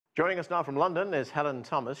Joining us now from London is Helen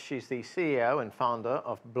Thomas. She's the CEO and founder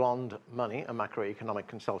of Monde Moderne, a macroeconomic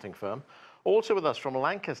consulting firm. Also with us from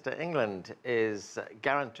Lancaster, England, is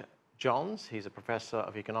Geraint Johnes. He's a professor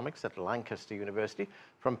of economics at Lancaster University.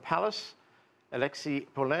 From Paris, Alexis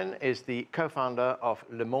Poulin is the co-founder of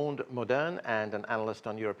Monde Moderne and an analyst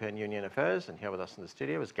on European Union affairs. And here with us in the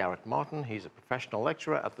studio is Garret Martin. He's a professional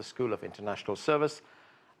lecturer at the School of International Service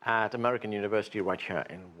at American University right here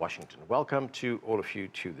in Washington. Welcome to all of you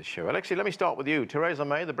to the show. Alexis, let me start with you. Theresa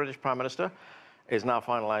May, the British Prime Minister, is now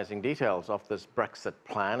finalising details of this Brexit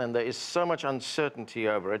plan, and there is so much uncertainty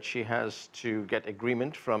over it. She has to get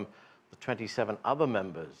agreement from the 27 other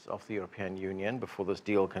members of the European Union before this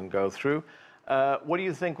deal can go through. What do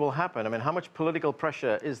you think will happen? I mean, how much political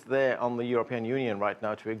pressure is there on the European Union right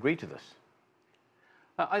now to agree to this?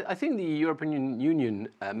 I think the European Union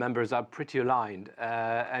members are pretty aligned,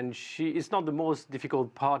 and it's not the most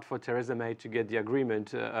difficult part for Theresa May to get the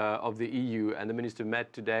agreement of the EU, and the minister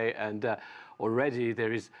met today, and already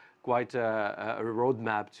there is quite a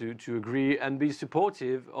roadmap to agree and be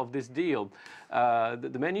supportive of this deal.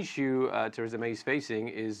 The main issue Theresa May is facing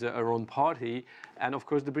is her own party and, of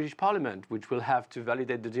course, the British Parliament, which will have to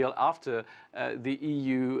validate the deal after the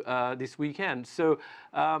EU this weekend. So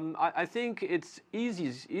I think it's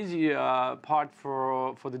easy part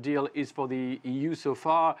for the deal is for the EU so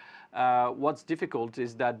far. What's difficult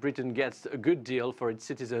is that Britain gets a good deal for its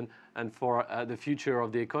citizen and for the future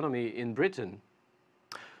of the economy in Britain.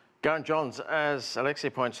 Geraint Johnes, as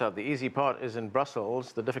Alexis points out, the easy part is in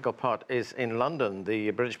Brussels. The difficult part is in London.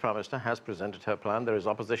 The British Prime Minister has presented her plan. There is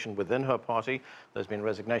opposition within her party. There's been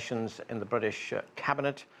resignations in the British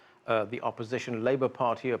cabinet. The opposition Labour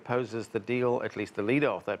Party opposes the deal. At least the leader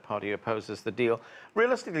of that party opposes the deal.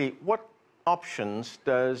 Realistically, what options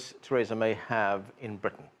does Theresa May have in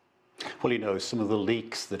Britain? Well, you know, some of the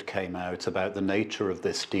leaks that came out about the nature of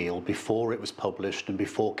this deal before it was published and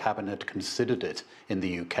before Cabinet considered it in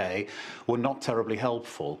the UK were not terribly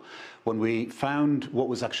helpful. When we found what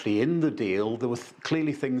was actually in the deal, there were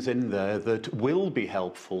clearly things in there that will be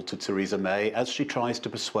helpful to Theresa May as she tries to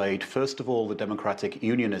persuade, first of all, the Democratic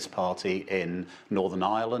Unionist Party in Northern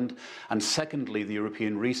Ireland, and secondly, the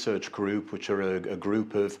European Research Group, which are a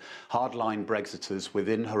group of hardline Brexiters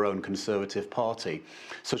within her own Conservative Party.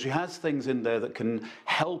 So she has things in there that can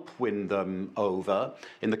help win them over.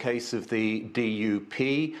 In the case of the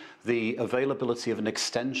DUP, the availability of an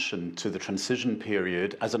extension to the transition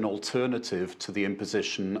period as an alternative to the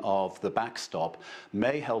imposition of the backstop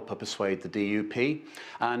may help her persuade the DUP.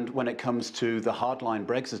 And when it comes to the hardline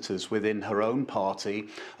Brexiters within her own party,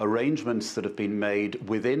 arrangements that have been made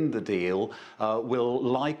within the deal will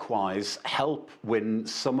likewise help win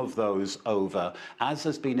some of those over, as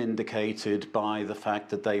has been indicated by the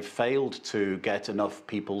fact that they've failed to get enough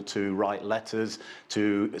people to write letters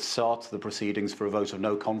to start the proceedings for a vote of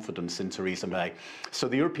no confidence in Theresa May. So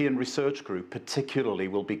the European Research Group particularly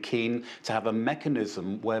will be keen to have a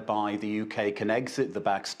mechanism whereby the UK can exit the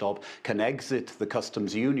backstop, can exit the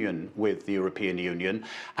customs union with the European Union,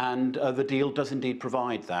 and the deal does indeed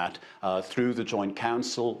provide that through the Joint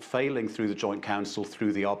Council, failing through the Joint Council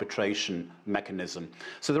through the arbitration mechanism.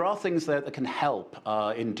 So there are things there that can help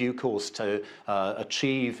in due course to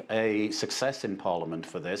achieve a success in Parliament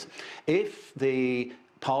for this. If the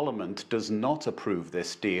Parliament does not approve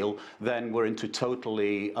this deal, then we're into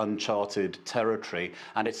totally uncharted territory,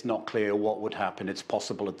 and it's not clear what would happen. It's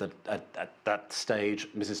possible at that stage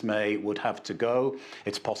Mrs May would have to go.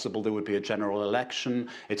 It's possible there would be a general election.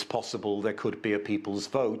 It's possible there could be a people's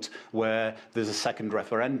vote where there's a second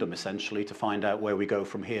referendum, essentially, to find out where we go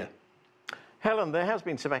from here. Helen, there has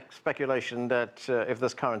been some speculation that if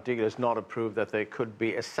this current deal is not approved, that there could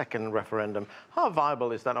be a second referendum. How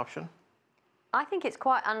viable is that option? I think it's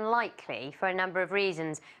quite unlikely for a number of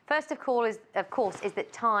reasons. First, of course, is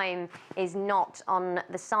that time is not on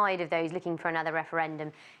the side of those looking for another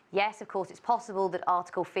referendum. Yes, of course, it's possible that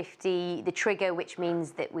Article 50, the trigger, which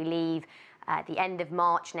means that we leave at the end of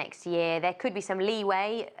March next year, there could be some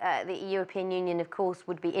leeway. The European Union, of course,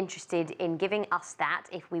 would be interested in giving us that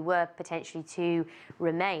if we were potentially to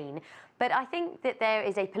remain. But I think that there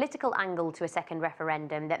is a political angle to a second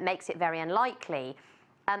referendum that makes it very unlikely.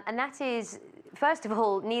 And that is, first of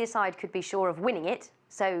all, neither side could be sure of winning it.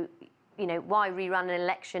 So, you know, why rerun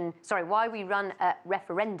a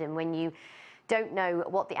referendum when you don't know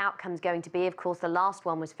what the outcome's going to be? Of course, the last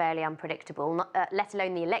one was fairly unpredictable, let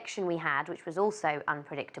alone the election we had, which was also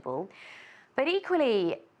unpredictable. But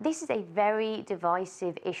equally, this is a very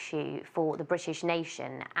divisive issue for the British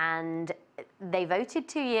nation, and they voted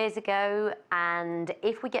 2 years ago, and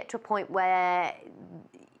if we get to a point where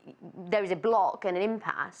there is a block and an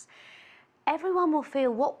impasse, everyone will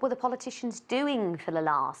feel, what were the politicians doing for the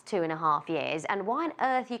last 2.5 years, and why on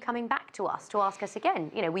earth are you coming back to us to ask us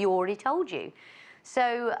again? You know, we already told you.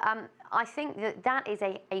 So I think that is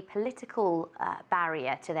a political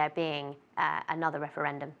barrier to there being another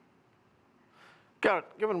referendum. Garret,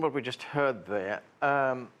 given what we just heard there,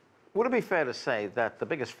 would it be fair to say that the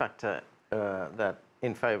biggest factor that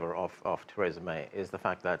in favour of Theresa May is the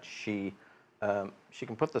fact that she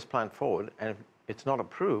can put this plan forward, and if it's not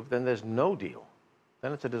approved, then there's no deal.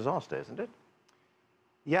 Then it's a disaster, isn't it?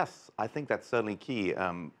 Yes, I think that's certainly key.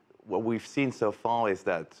 What we've seen so far is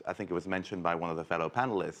that, I think it was mentioned by one of the fellow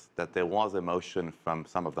panelists, that there was a motion from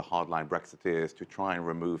some of the hardline Brexiteers to try and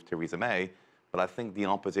remove Theresa May, but I think the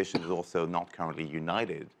opposition is also not currently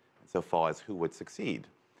united so far as who would succeed.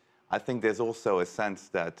 I think there's also a sense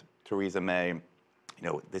that Theresa May, you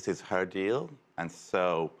know, this is her deal, and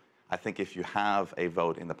so I think if you have a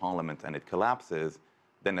vote in the parliament and it collapses,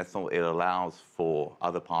 then it allows for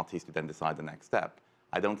other parties to then decide the next step.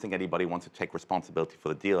 I don't think anybody wants to take responsibility for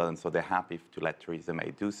the deal, and so they're happy to let Theresa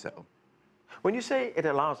May do so. When you say it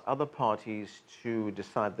allows other parties to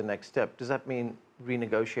decide the next step, does that mean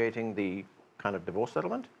renegotiating the kind of divorce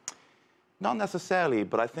settlement? Not necessarily,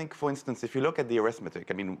 but I think, for instance, if you look at the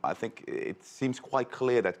arithmetic, I mean, I think it seems quite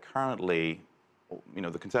clear that currently, you know,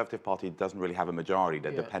 the Conservative Party doesn't really have a majority.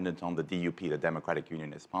 They're dependent on the DUP, the Democratic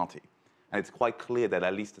Unionist Party. And it's quite clear that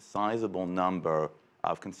at least a sizable number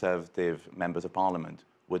of Conservative members of Parliament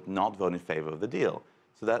would not vote in favour of the deal.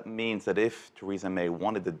 So that means that if Theresa May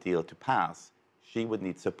wanted the deal to pass, she would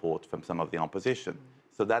need support from some of the opposition.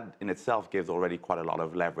 So that in itself gives already quite a lot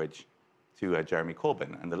of leverage to Jeremy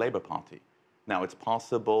Corbyn and the Labour Party. Now, it's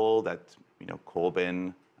possible that, you know,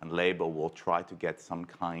 Corbyn and Labour will try to get some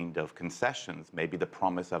kind of concessions, maybe the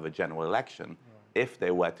promise of a general election, if they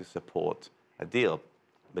were to support a deal.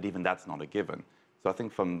 But even that's not a given. So I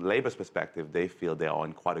think from Labour's perspective, they feel they are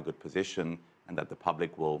in quite a good position, and that the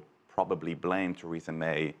public will probably blame Theresa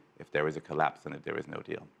May if there is a collapse and if there is no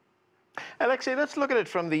deal. Alexis, let's look at it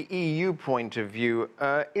from the EU point of view.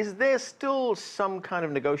 Is there still some kind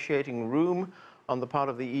of negotiating room on the part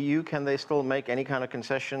of the EU? Can they still make any kind of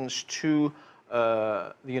concessions to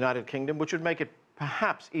the United Kingdom, which would make it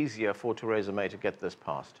perhaps easier for Theresa May to get this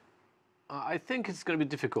passed? I think it's going to be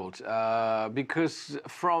difficult because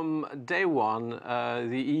from day one,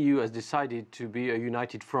 the EU has decided to be a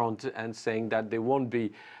united front and saying that there won't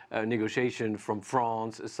be a negotiation from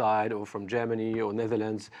France side or from Germany or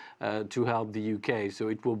Netherlands to help the UK. So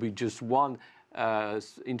it will be just one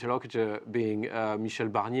interlocutor being Michel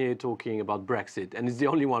Barnier talking about Brexit. And it's the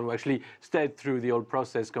only one who actually stayed through the whole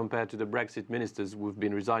process compared to the Brexit ministers who've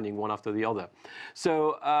been resigning one after the other.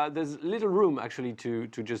 So there's little room actually to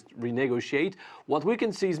just renegotiate. What we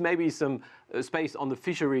can see is maybe some space on the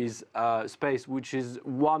fisheries space, which is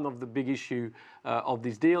one of the big issue of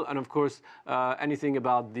this deal. And of course, anything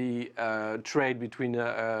about the trade between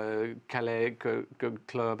Calais,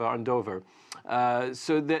 Clover and Dover.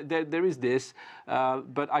 So there is this,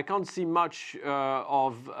 but I can't see much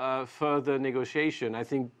of further negotiation. I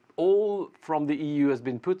think all from the EU has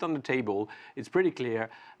been put on the table. It's pretty clear.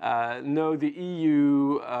 No, the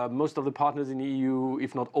EU, most of the partners in the EU,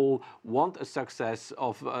 if not all, want a success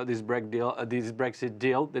of this Brexit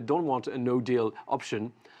deal. They don't want a no-deal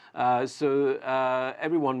option. So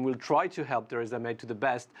everyone will try to help Theresa May to the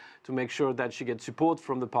best to make sure that she gets support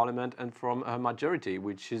from the Parliament and from her majority,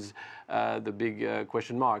 which is the big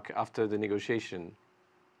question mark after the negotiation.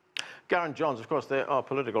 Geraint Johnes, of course, there are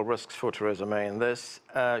political risks for Theresa May in this.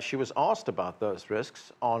 She was asked about those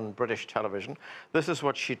risks on British television. This is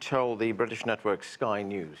what she told the British network Sky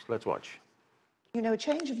News. Let's watch. You know, a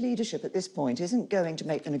change of leadership at this point isn't going to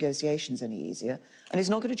make the negotiations any easier, and it's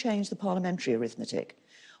not going to change the parliamentary arithmetic.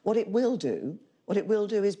 What it will do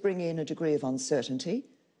is bring in a degree of uncertainty.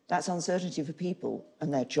 That's uncertainty for people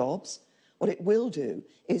and their jobs. What it will do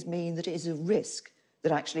is mean that it is a risk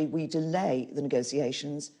that actually we delay the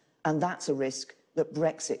negotiations, and that's a risk that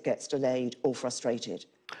Brexit gets delayed or frustrated.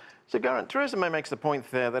 So, Geraint, Theresa May makes the point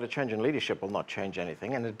there that a change in leadership will not change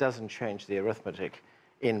anything, and it doesn't change the arithmetic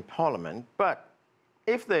in Parliament. But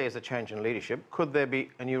if there is a change in leadership, could there be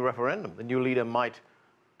a new referendum? The new leader might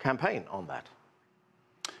campaign on that.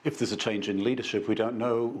 If there's a change in leadership, we don't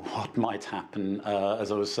know what might happen.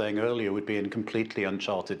 As I was saying earlier, we'd be in completely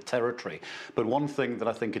uncharted territory. But one thing that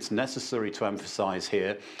I think it's necessary to emphasise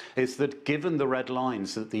here is that given the red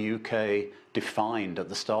lines that the UK defined at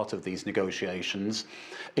the start of these negotiations,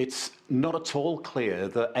 it's not at all clear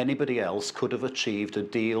that anybody else could have achieved a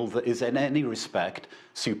deal that is in any respect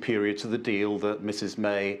superior to the deal that Mrs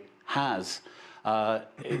May has.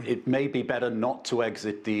 It may be better not to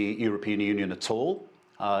exit the European Union at all.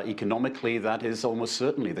 Economically, that is almost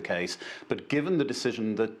certainly the case. But given the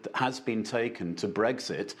decision that has been taken to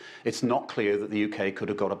Brexit, it's not clear that the UK could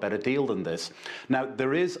have got a better deal than this. Now,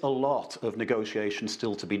 there is a lot of negotiation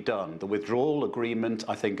still to be done. The withdrawal agreement,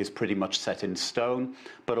 I think, is pretty much set in stone.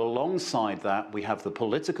 But alongside that, we have the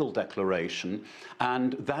political declaration,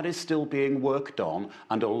 and that is still being worked on.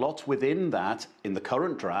 And a lot within that, in the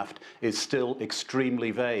current draft, is still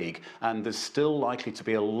extremely vague. And there's still likely to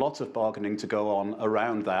be a lot of bargaining to go on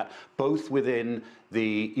around that, both within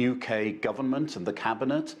the UK government and the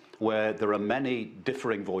cabinet, where there are many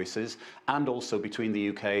differing voices, and also between the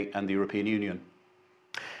UK and the European Union.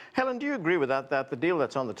 Helen, do you agree with that the deal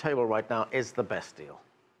that's on the table right now is the best deal?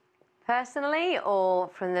 Personally, or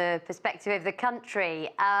from the perspective of the country?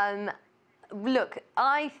 Look,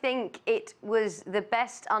 I think it was the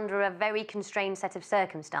best under a very constrained set of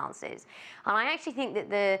circumstances. And I actually think that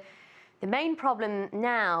the main problem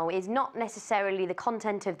now is not necessarily the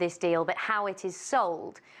content of this deal, but how it is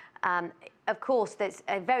sold. Of course, there's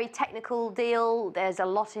a very technical deal. There's a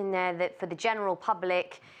lot in there that for the general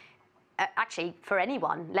public, actually for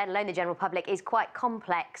anyone, let alone the general public, is quite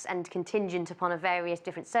complex and contingent upon various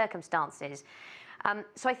different circumstances.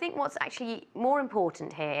 So I think what's actually more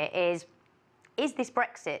important here is this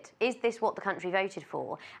Brexit? Is this what the country voted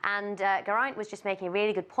for? And Geraint was just making a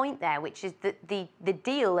really good point there, which is that the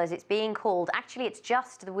deal, as it's being called, actually it's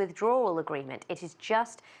just the withdrawal agreement. It is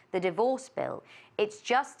just the divorce bill. It's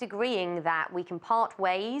just agreeing that we can part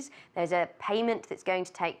ways. There's a payment that's going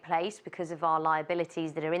to take place because of our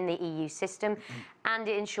liabilities that are in the EU system, and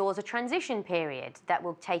it ensures a transition period that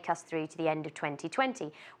will take us through to the end of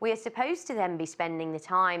 2020. We are supposed to then be spending the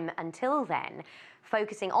time until then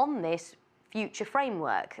focusing on this future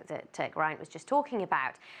framework that Geraint was just talking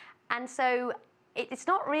about. And so it's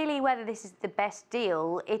not really whether this is the best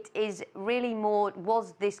deal, it is really more,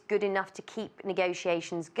 was this good enough to keep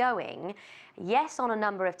negotiations going? Yes, on a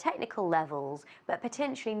number of technical levels, but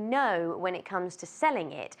potentially no when it comes to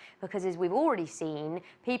selling it, because as we've already seen,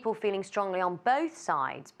 people feeling strongly on both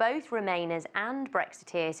sides, both Remainers and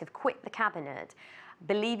Brexiteers have quit the cabinet,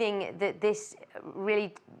 believing that this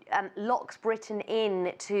really locks Britain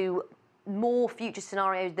in to more future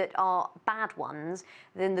scenarios that are bad ones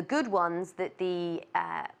than the good ones that the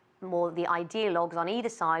ideologues on either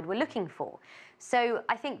side were looking for. So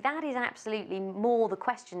I think that is absolutely more the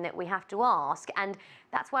question that we have to ask, and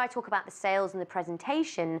that's why I talk about the sales and the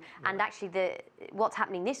presentation, and actually what's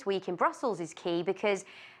happening this week in Brussels is key, because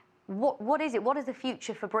what is it? What does the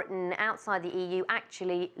future for Britain outside the EU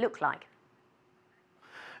actually look like?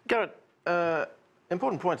 Garret,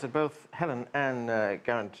 important points that both Helen and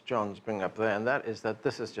Geraint Johnes bring up there, and that is that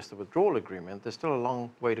this is just a withdrawal agreement. There's still a long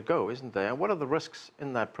way to go, isn't there? And what are the risks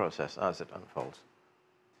in that process as it unfolds?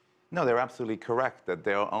 No, they're absolutely correct that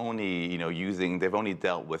they're only, they've only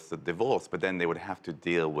dealt with the divorce, but then they would have to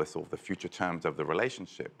deal with all the future terms of the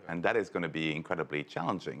relationship. And that is going to be incredibly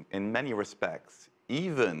challenging in many respects,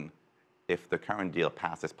 even if the current deal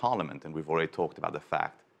passes Parliament, and we've already talked about the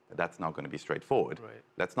fact that that's not going to be straightforward. Right.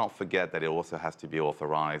 Let's not forget that it also has to be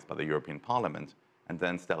authorized by the European Parliament, and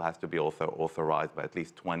then still has to be authorized by at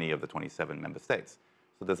least 20 of the 27 member states.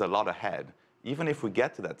 So there's a lot ahead. Even if we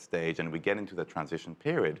get to that stage and we get into the transition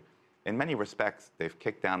period, in many respects, they've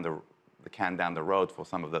kicked down the can down the road for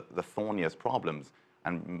some of the thorniest problems.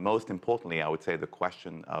 And most importantly, I would say the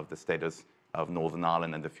question of the status of Northern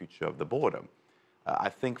Ireland and the future of the border. I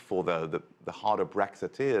think for the harder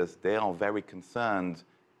Brexiteers, they are very concerned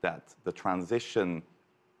that the transition,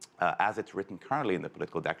 as it's written currently in the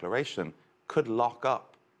political declaration, could lock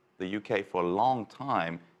up the UK for a long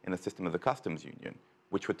time in a system of the customs union,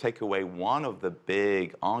 which would take away one of the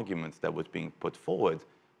big arguments that was being put forward,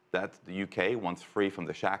 that the UK, once free from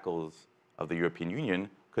the shackles of the European Union,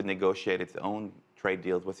 could negotiate its own trade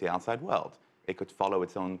deals with the outside world. It could follow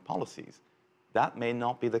its own policies. That may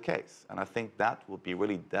not be the case, and I think that would be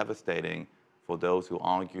really devastating for those who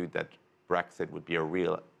argued that Brexit would be a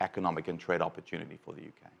real economic and trade opportunity for the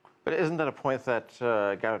UK. But isn't that a point that,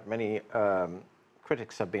 Garret, many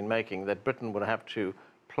critics have been making, that Britain would have to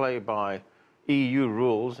play by EU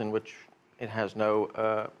rules in which it has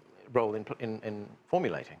no role in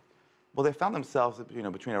formulating? Well, they found themselves,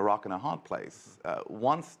 between a rock and a hard place.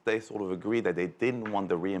 Once they sort of agreed that they didn't want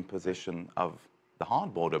the reimposition of the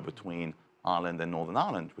hard border between Ireland and Northern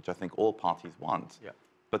Ireland, which I think all parties want,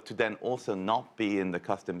 but to then also not be in the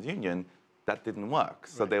customs union, that didn't work.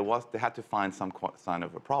 So they had to find some sign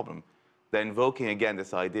of a problem. They're invoking again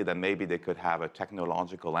this idea that maybe they could have a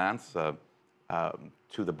technological answer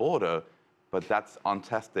to the border, but that's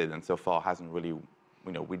untested and so far hasn't really,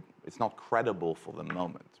 it's not credible for the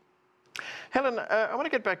moment. Helen, I want to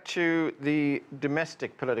get back to the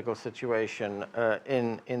domestic political situation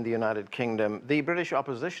in the United Kingdom. The British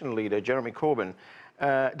opposition leader, Jeremy Corbyn,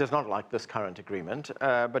 does not like this current agreement,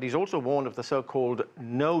 but he's also warned of the so-called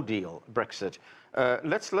no-deal Brexit.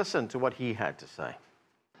 Let's listen to what he had to say.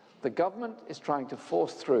 The government is trying to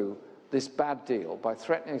force through this bad deal by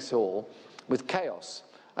threatening us all with chaos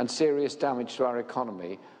and serious damage to our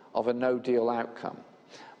economy of a no-deal outcome.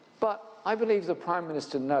 But I believe the Prime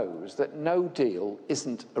Minister knows that no deal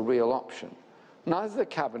isn't a real option. Neither the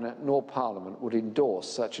Cabinet nor Parliament would endorse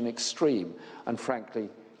such an extreme and frankly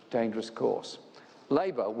dangerous course.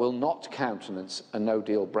 Labour will not countenance a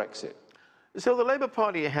no-deal Brexit. So the Labour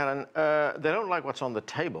Party, Helen, they don't like what's on the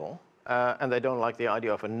table, and they don't like the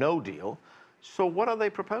idea of a no deal. So what are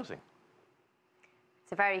they proposing?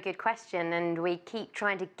 It's a very good question, and we keep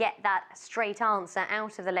trying to get that straight answer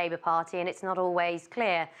out of the Labour Party, and it's not always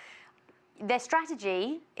clear. Their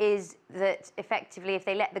strategy is that effectively, if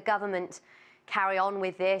they let the government carry on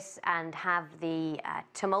with this and have the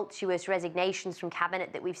tumultuous resignations from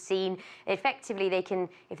Cabinet that we've seen, effectively they can,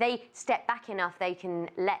 if they step back enough, they can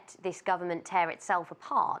let this government tear itself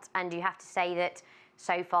apart. And you have to say that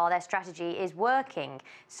so far their strategy is working.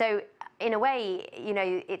 So in a way, you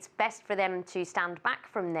know, it's best for them to stand back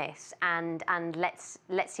from this and let's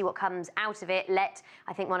see what comes out of it.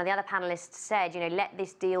 I think one of the other panellists said, you know, let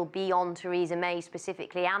this deal be on Theresa May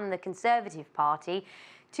specifically and the Conservative Party,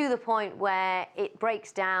 to the point where it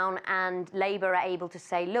breaks down and Labour are able to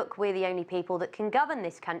say, look, we're the only people that can govern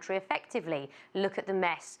this country effectively. Look at the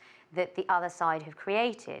mess that the other side have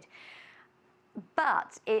created.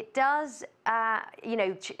 But it does, you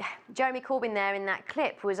know, Jeremy Corbyn there in that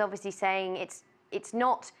clip was obviously saying it's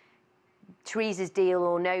not Theresa's deal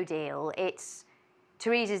or no deal. It's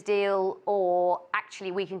Theresa's deal or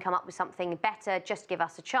actually we can come up with something better, just give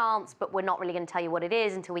us a chance, but we're not really going to tell you what it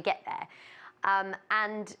is until we get there.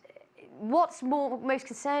 And what's most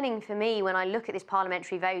concerning for me when I look at this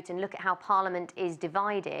parliamentary vote and look at how Parliament is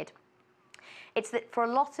divided, it's that for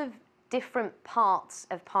a lot of different parts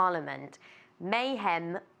of Parliament,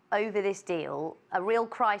 mayhem over this deal, a real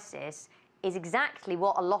crisis, is exactly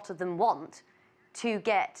what a lot of them want to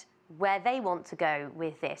get where they want to go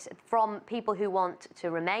with this. From people who want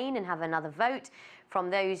to remain and have another vote,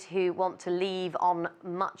 from those who want to leave on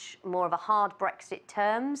much more of a hard Brexit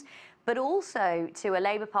terms, but also to a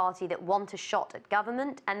Labour Party that want a shot at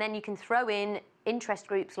government. And then you can throw in interest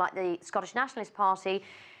groups like the Scottish Nationalist Party,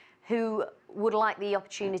 who would like the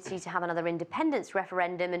opportunity to have another independence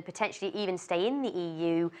referendum and potentially even stay in the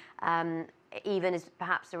EU, even as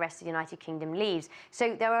perhaps the rest of the United Kingdom leaves.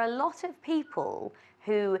 So there are a lot of people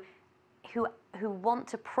who want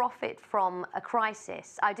to profit from a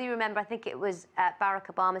crisis. I do remember, I think it was Barack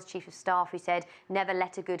Obama's chief of staff who said, never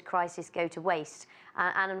let a good crisis go to waste.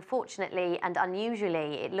 And unfortunately and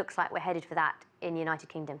unusually, it looks like we're headed for that in the United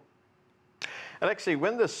Kingdom. Alexis,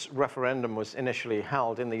 when this referendum was initially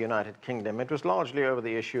held in the United Kingdom, it was largely over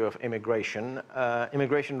the issue of immigration.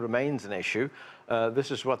 Immigration remains an issue. This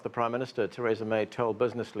is what the Prime Minister, Theresa May, told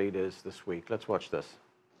business leaders this week. Let's watch this.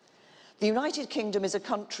 The United Kingdom is a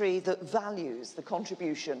country that values the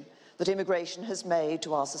contribution that immigration has made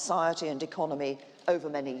to our society and economy over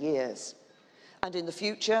many years. And in the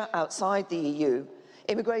future, outside the EU,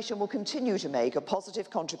 immigration will continue to make a positive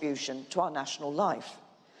contribution to our national life.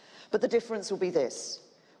 But the difference will be this.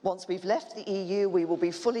 Once we've left the EU, we will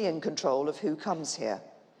be fully in control of who comes here.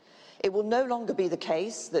 It will no longer be the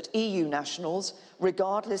case that EU nationals,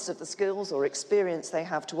 regardless of the skills or experience they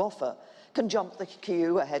have to offer, can jump the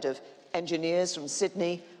queue ahead of engineers from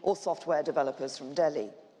Sydney or software developers from Delhi.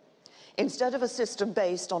 Instead of a system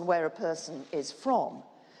based on where a person is from,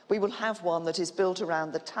 we will have one that is built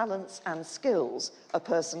around the talents and skills a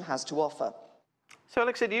person has to offer. So,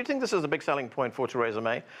 Alexis, do you think this is a big selling point for Theresa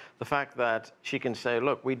May? The fact that she can say,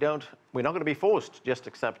 look, we're not going to be forced to just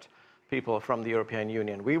accept people from the European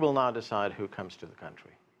Union. We will now decide who comes to the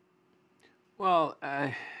country. Well,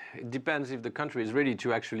 it depends if the country is ready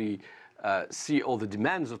to actually see all the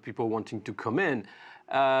demands of people wanting to come in.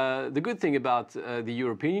 The good thing about the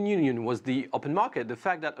European Union was the open market, the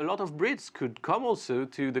fact that a lot of Brits could come also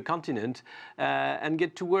to the continent and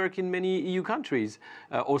get to work in many EU countries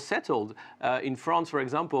or settled. In France, for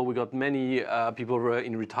example, we got many people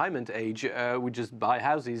in retirement age who just buy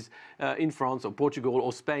houses in France or Portugal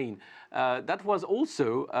or Spain. That was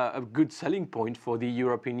also a good selling point for the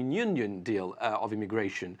European Union deal of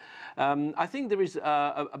immigration. I think there is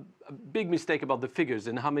a big mistake about the figures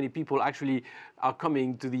and how many people actually are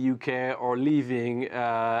coming to the UK or leaving.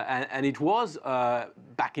 And it was,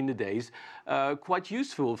 back in the days, quite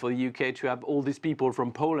useful for the UK to have all these people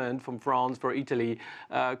from Poland, from France, from Italy,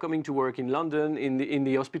 coming to work in London, in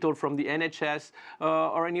the hospital from the NHS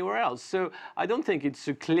or anywhere else. So I don't think it's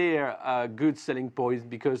a clear good selling point,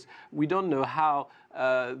 because we don't know how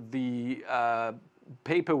the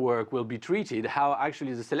paperwork will be treated, how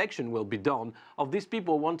actually the selection will be done of these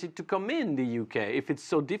people wanted to come in the UK. If it's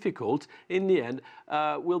so difficult, in the end,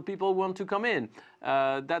 will people want to come in?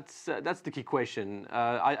 That's the key question.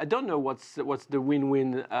 I don't know what's the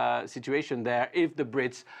win-win situation there if the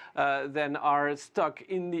Brits then are stuck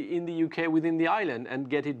in the UK within the island and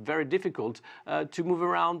get it very difficult to move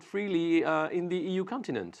around freely in the EU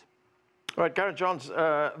continent. All right, Geraint Johnes,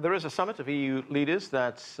 there is a summit of EU leaders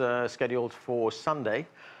that's scheduled for Sunday.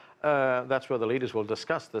 That's where the leaders will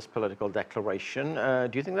discuss this political declaration.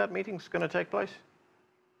 Do you think that meeting's going to take place?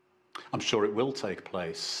 I'm sure it will take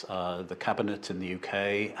place. The Cabinet in the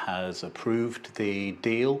UK has approved the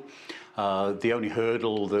deal. The only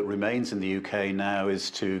hurdle that remains in the UK now is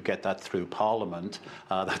to get that through Parliament.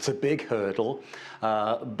 That's a big hurdle,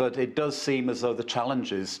 but it does seem as though the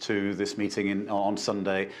challenges to this meeting on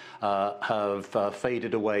Sunday have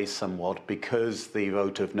faded away somewhat, because the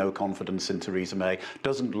vote of no confidence in Theresa May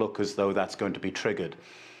doesn't look as though that's going to be triggered.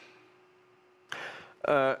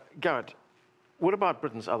 Garret, what about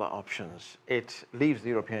Britain's other options? It leaves the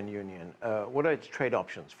European Union. What are its trade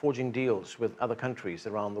options? Forging deals with other countries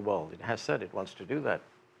around the world. It has said it wants to do that.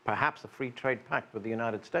 Perhaps a free trade pact with the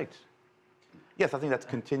United States. Yes, I think that's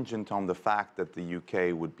contingent on the fact that the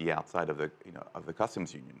UK would be outside of the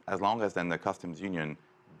customs union. As long as then the customs union,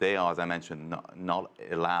 they are, as I mentioned, not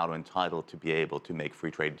allowed or entitled to be able to make free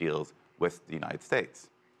trade deals with the United States.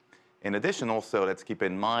 In addition, also, let's keep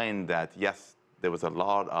in mind that, yes, there was a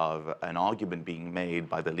lot of an argument being made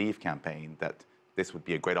by the Leave campaign that this would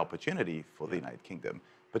be a great opportunity for the United Kingdom.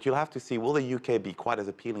 But you'll have to see, will the UK be quite as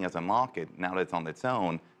appealing as a market now that it's on its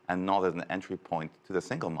own and not as an entry point to the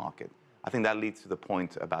single market? I think that leads to the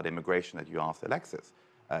point about immigration that you asked Alexis.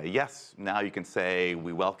 Yes, now you can say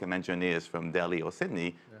we welcome engineers from Delhi or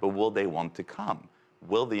Sydney, but will they want to come?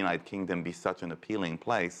 Will the United Kingdom be such an appealing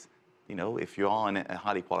place? You know, if you are a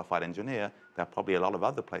highly qualified engineer, there are probably a lot of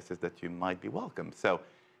other places that you might be welcome. So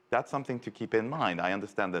that's something to keep in mind. I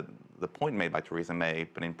understand that the point made by Theresa May,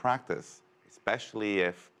 but in practice, especially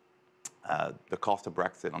if the cost of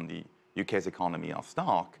Brexit on the UK's economy are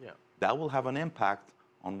stark, that will have an impact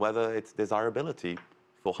on whether it's desirability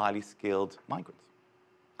for highly skilled migrants.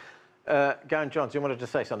 Geraint Johnes, you wanted to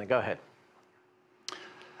say something. Go ahead.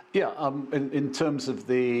 Yeah, in terms of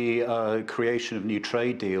the creation of new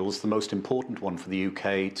trade deals, the most important one for the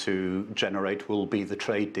UK to generate will be the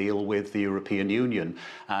trade deal with the European Union.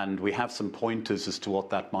 And we have some pointers as to what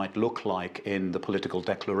that might look like in the political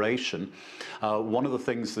declaration. One of the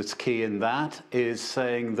things that's key in that is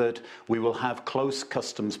saying that we will have close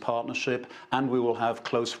customs partnership and we will have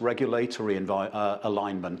close regulatory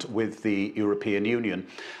alignment with the European Union.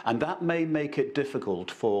 And that may make it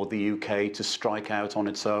difficult for the UK to strike out on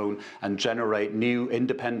its own and generate new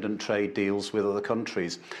independent trade deals with other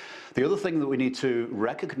countries. The other thing that we need to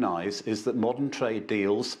recognise is that modern trade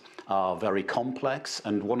deals are very complex,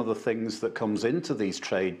 and one of the things that comes into these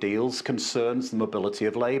trade deals concerns the mobility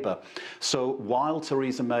of labour. So while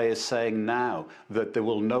Theresa May is saying now that there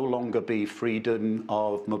will no longer be freedom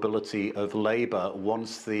of mobility of labour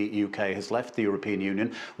once the UK has left the European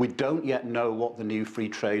Union, we don't yet know what the new free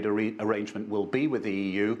trade arrangement will be with the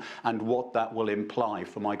EU and what that will imply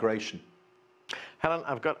for migration. Helen,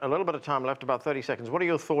 I've got a little bit of time left, about 30 seconds. What are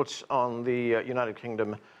your thoughts on the United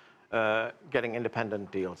Kingdom getting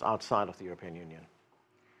independent deals outside of the European Union?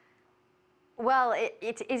 Well,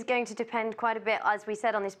 it is going to depend quite a bit, as we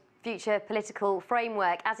said, on this future political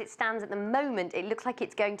framework. As it stands at the moment, it looks like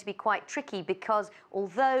it's going to be quite tricky, because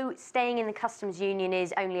although staying in the customs union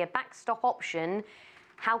is only a backstop option,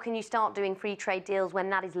 how can you start doing free trade deals when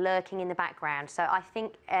that is lurking in the background? So I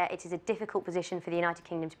think it is a difficult position for the United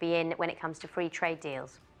Kingdom to be in when it comes to free trade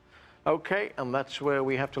deals. Okay, and that's where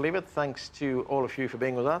we have to leave it. Thanks to all of you for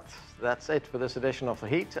being with us. That's it for this edition of The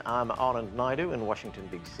Heat. I'm Anand Naidu in Washington,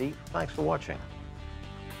 D.C. Thanks for watching.